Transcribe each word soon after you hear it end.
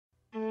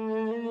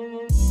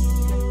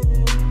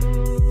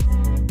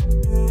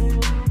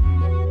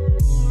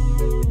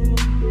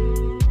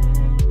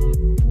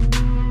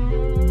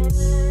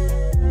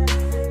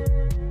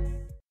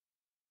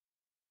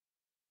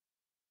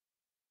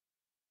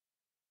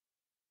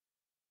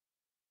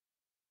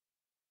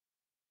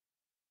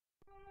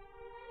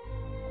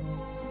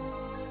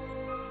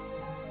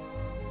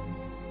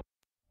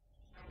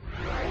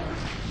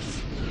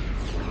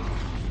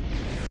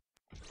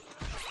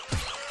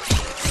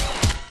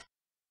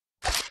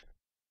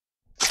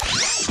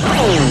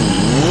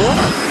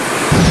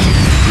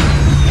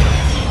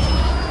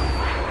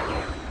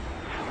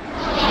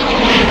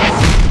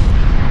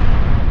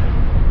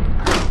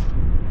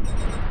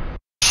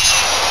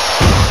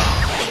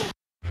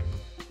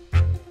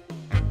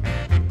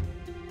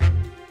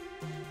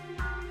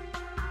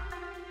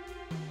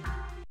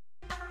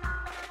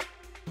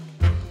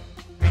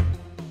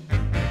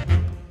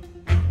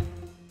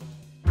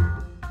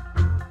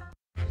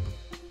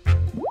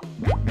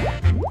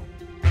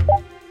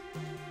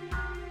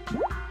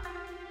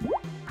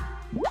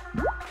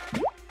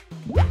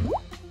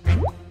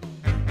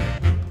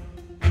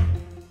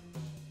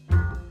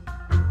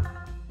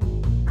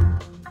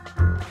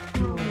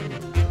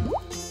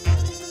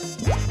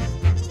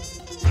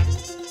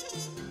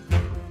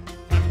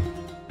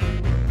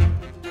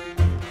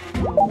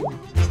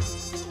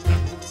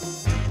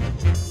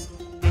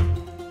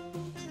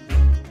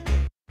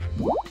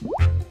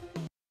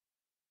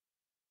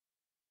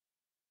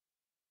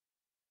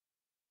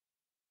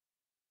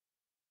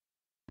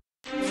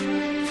Hello,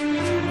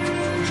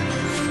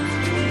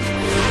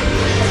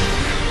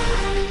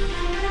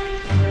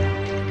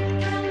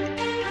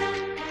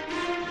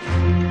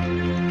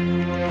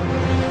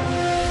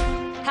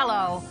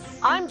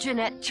 I'm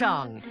Jeanette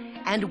Chung,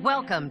 and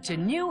welcome to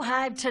New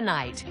Hive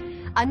Tonight,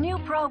 a new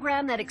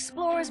program that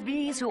explores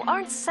bees who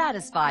aren't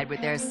satisfied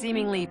with their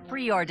seemingly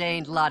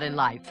preordained lot in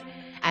life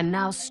and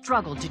now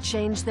struggle to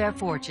change their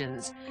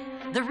fortunes.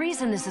 The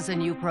reason this is a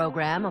new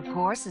program, of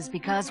course, is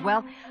because,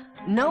 well,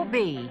 no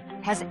bee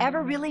has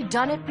ever really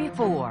done it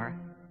before.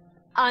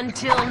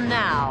 Until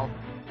now.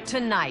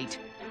 Tonight,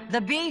 the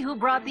bee who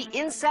brought the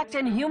insect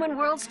and human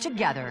worlds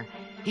together.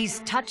 He's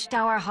touched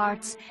our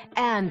hearts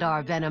and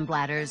our venom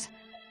bladders.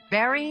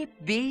 Barry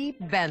B.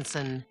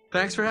 Benson.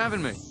 Thanks for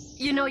having me.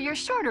 You know, you're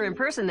shorter in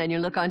person than you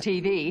look on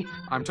TV.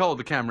 I'm told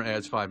the camera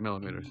adds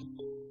 5mm.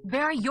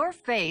 Barry, your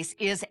face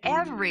is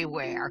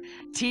everywhere.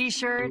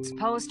 T-shirts,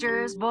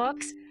 posters,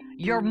 books.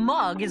 Your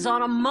mug is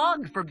on a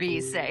mug, for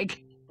B's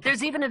sake.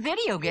 There's even a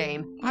video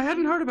game. I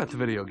hadn't heard about the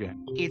video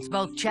game. It's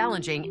both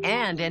challenging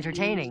and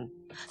entertaining.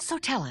 So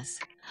tell us,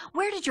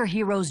 where did your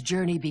hero's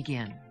journey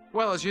begin?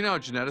 Well, as you know,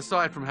 Jeanette,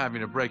 aside from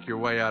having to break your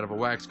way out of a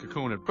wax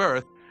cocoon at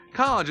birth,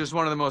 college is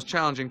one of the most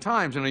challenging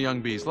times in a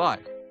young bee's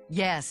life.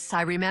 Yes,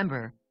 I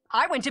remember.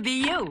 I went to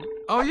BU.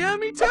 Oh, yeah,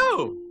 me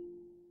too.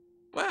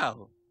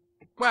 Well,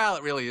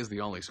 it really is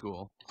the only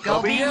school.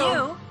 Go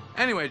BU.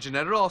 Anyway,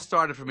 Jeanette, it all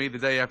started for me the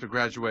day after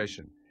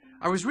graduation.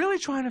 I was really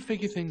trying to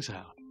figure things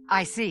out.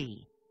 I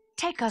see.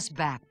 Take us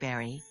back,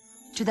 Barry,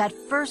 to that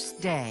first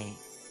day.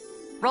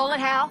 Roll it,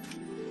 Hal.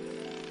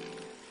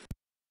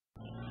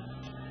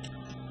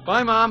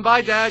 Bye, Mom.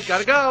 Bye, Dad.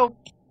 Gotta go.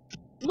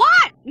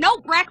 What? No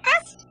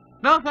breakfast?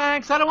 No,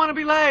 thanks. I don't want to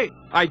be late.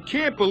 I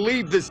can't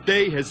believe this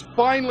day has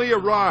finally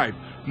arrived.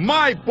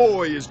 My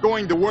boy is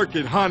going to work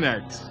at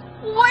Hunex.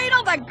 Wait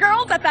till the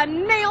girls at the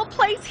nail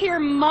place hear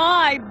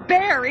my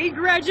Barry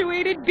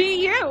graduated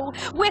BU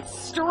with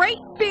straight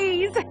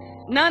B's.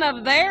 None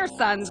of their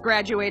sons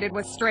graduated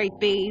with straight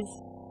B's.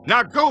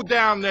 Now go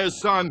down there,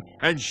 son,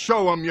 and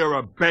show him you're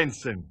a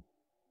Benson.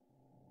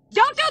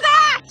 Don't do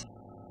that!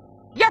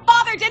 Your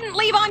father didn't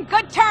leave on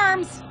good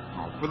terms.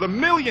 For the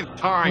millionth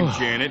time,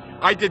 Janet,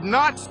 I did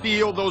not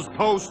steal those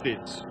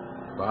Post-its.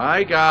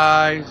 Bye,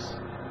 guys.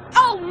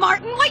 Oh,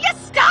 Martin, will you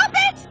stop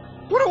it?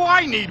 What do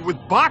I need with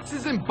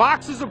boxes and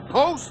boxes of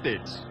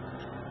Post-its?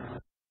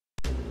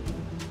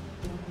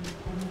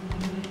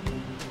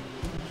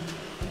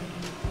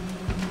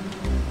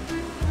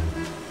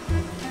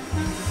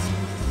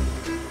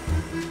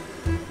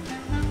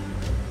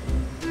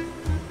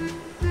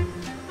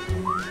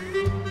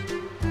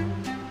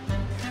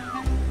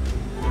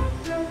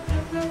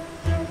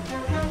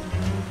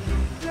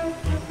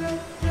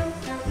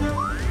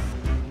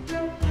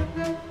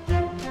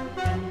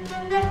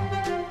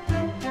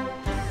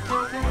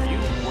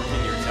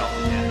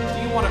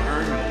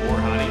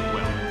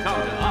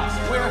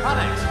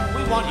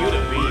 Want you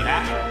to be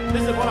happy.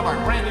 Visit one of our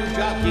brand new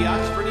job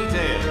kiosks for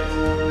details.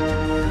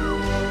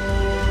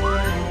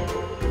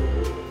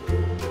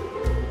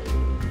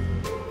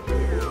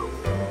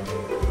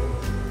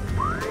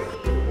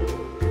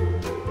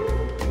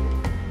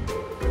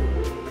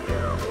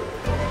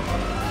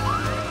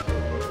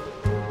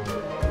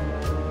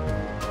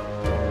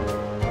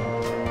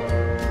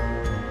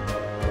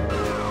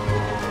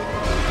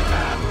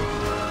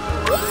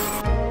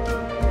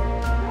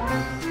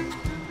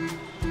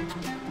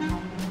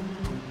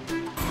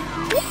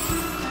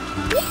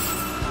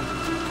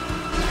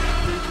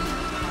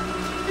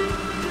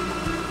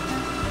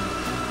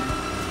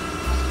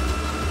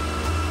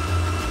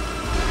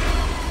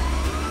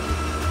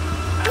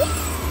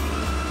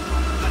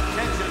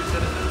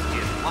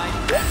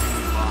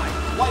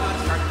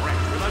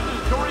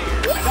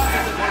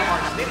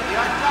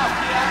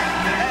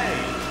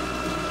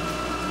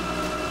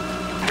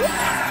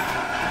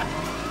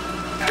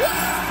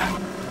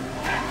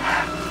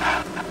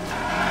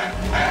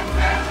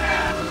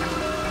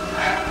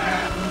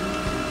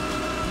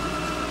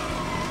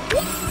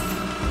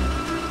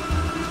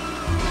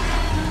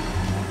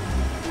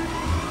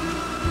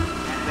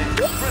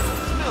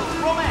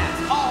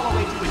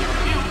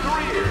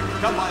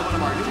 Come by one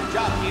of our new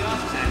job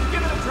kiosks and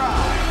give it a try.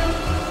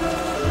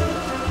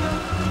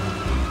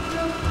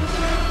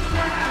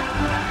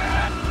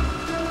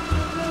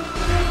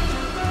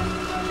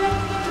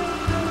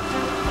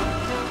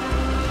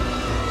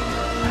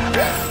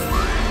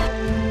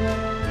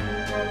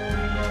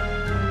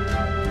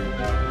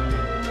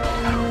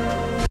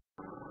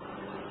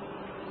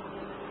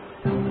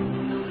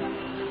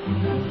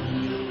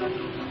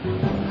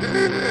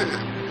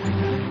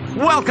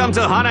 Welcome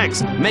to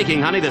Hunex,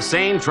 making honey the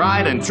same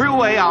tried and true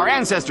way our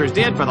ancestors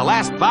did for the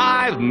last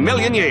 5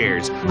 million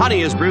years.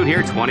 Honey is brewed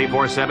here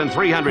 24/7,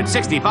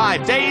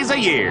 365 days a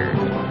year.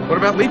 What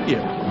about leap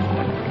year?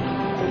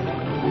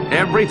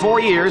 Every 4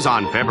 years,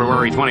 on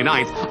February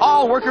 29th,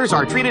 all workers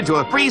are treated to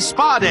a free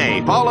spa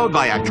day, followed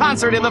by a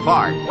concert in the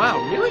park. Wow,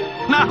 really?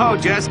 No,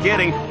 just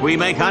kidding. We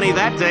make honey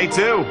that day,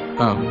 too.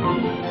 Oh.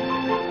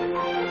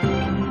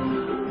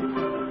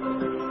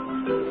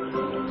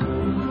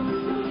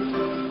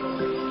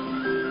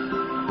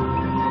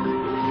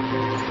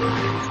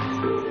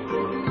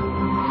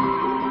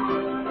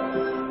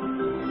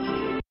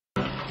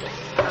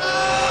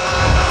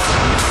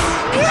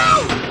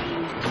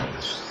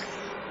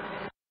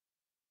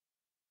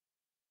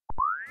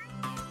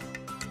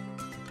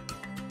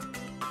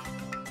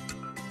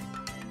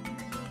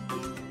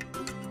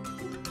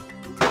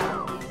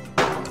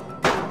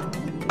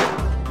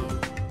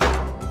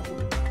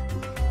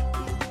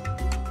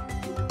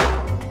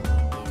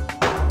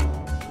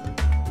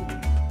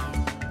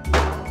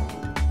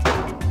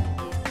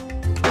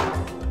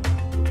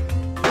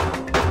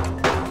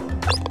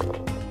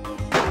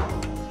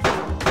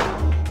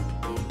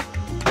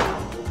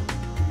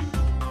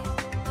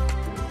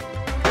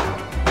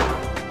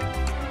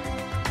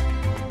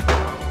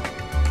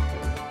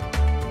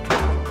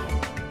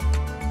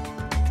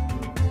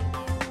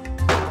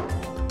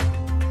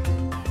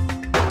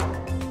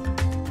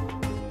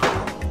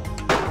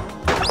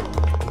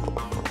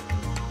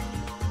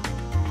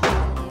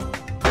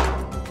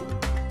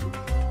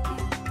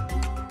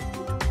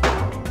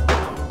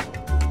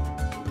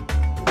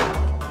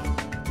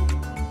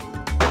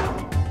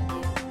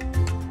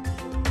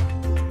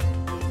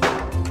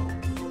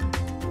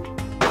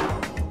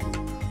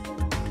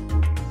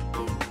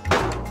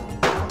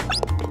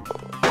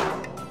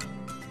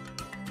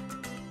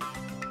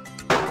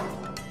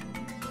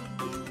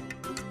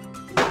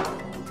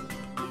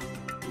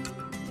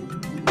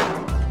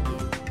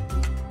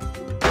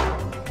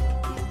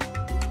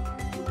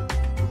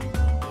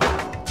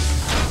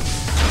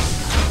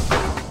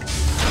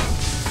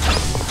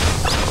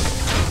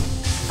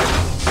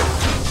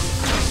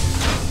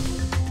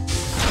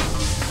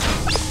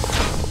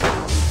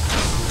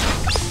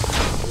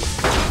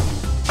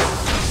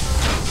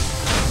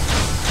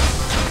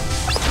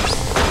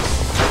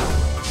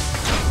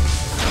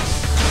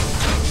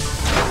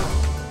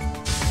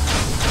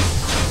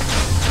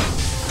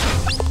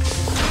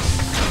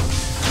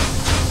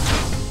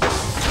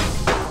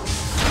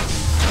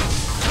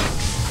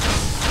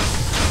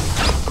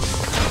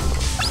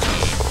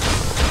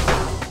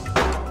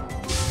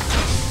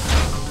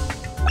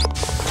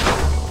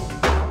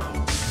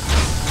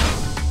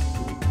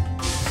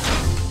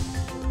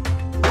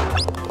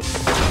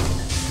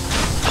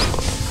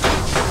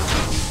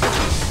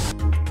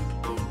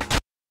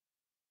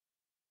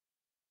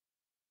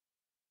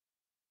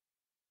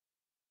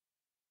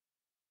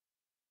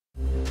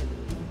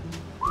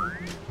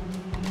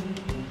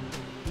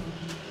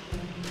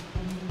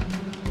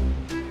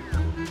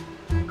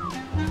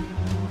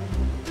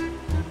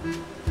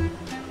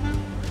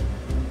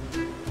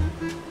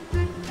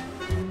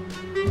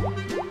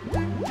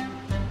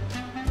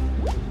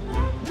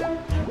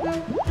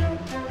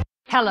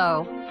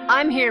 Hello,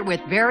 I'm here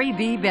with Barry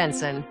B.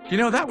 Benson. You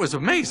know, that was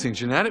amazing,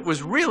 Jeanette. It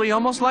was really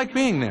almost like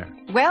being there.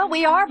 Well,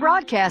 we are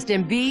broadcast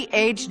in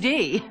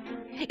BHD.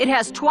 It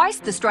has twice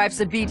the stripes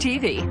of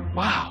BTV.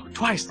 Wow,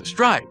 twice the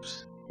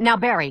stripes. Now,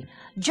 Barry,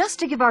 just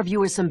to give our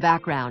viewers some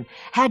background,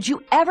 had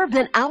you ever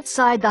been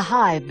outside the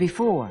hive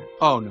before?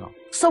 Oh, no.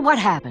 So what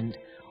happened?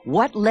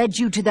 What led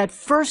you to that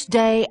first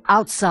day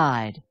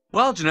outside?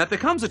 Well, Jeanette, there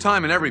comes a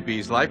time in every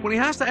bee's life when he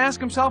has to ask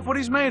himself what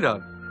he's made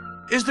of.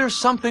 Is there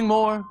something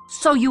more?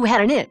 So you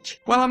had an itch?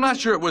 Well, I'm not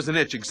sure it was an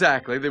itch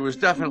exactly. There was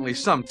definitely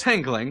some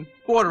tingling,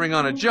 bordering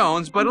on a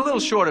Jones, but a little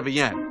short of a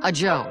yen. A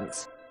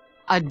Jones.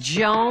 A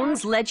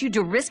Jones led you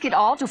to risk it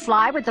all to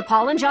fly with the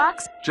pollen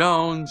jocks?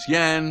 Jones,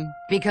 yen.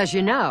 Because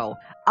you know,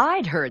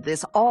 I'd heard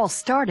this all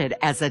started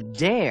as a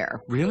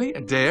dare. Really?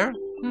 A dare?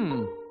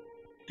 You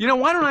know,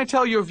 why don't I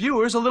tell your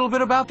viewers a little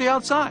bit about the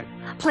outside?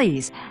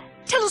 Please,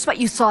 tell us what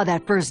you saw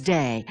that first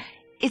day.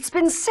 It's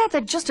been said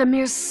that just a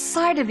mere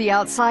sight of the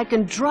outside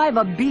can drive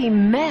a bee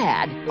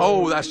mad.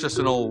 Oh, that's just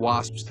an old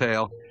wasp's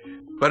tale.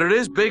 But it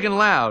is big and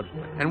loud.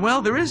 And,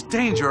 well, there is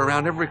danger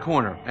around every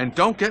corner. And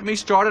don't get me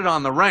started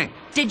on the rain.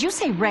 Did you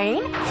say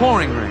rain?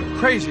 Pouring rain,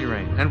 crazy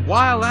rain, and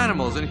wild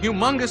animals, and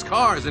humongous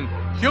cars, and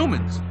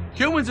humans.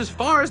 Humans as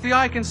far as the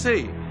eye can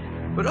see.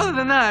 But other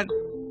than that,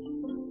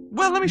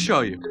 well, let me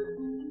show you.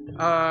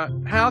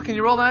 Hal, can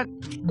you roll that?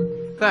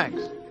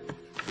 Thanks.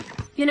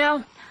 You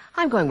know,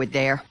 I'm going with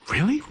dare.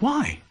 Really?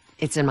 Why?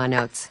 It's in my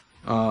notes.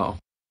 Oh.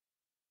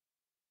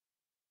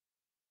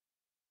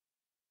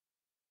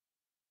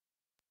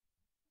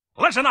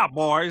 Listen up,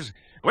 boys.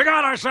 We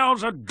got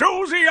ourselves a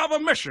doozy of a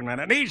mission, and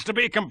it needs to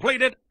be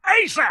completed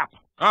ASAP.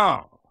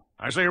 Oh,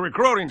 I see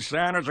recruiting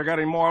standards are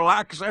getting more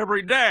lax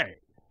every day.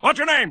 What's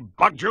your name,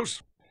 Bug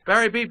Juice?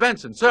 Barry B.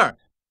 Benson, sir.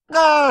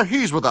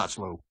 He's with us,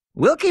 Lou.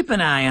 We'll keep an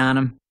eye on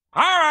him.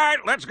 All right,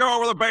 let's go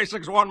over the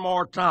basics one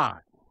more time.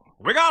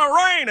 We got a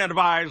rain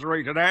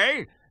advisory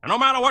today, and no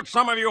matter what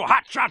some of you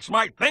hotshots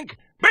might think,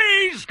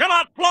 bees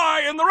cannot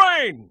fly in the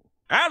rain.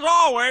 As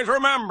always,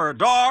 remember,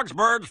 dogs,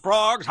 birds,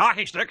 frogs,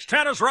 hockey sticks,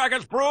 tennis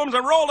rackets, brooms,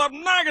 and rolled-up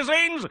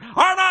magazines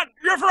are not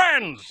your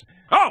friends.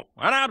 Oh,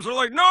 and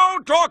absolutely no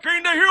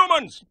talking to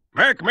humans.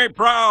 Make me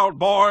proud,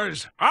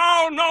 boys.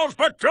 Owl-nosed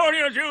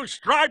petunias, you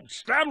striped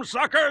stem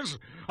suckers.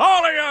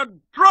 All of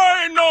you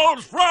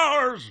dry-nosed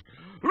flowers.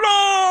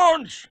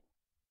 Launch!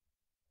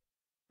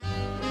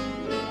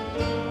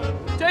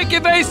 Take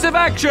evasive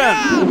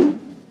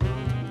action!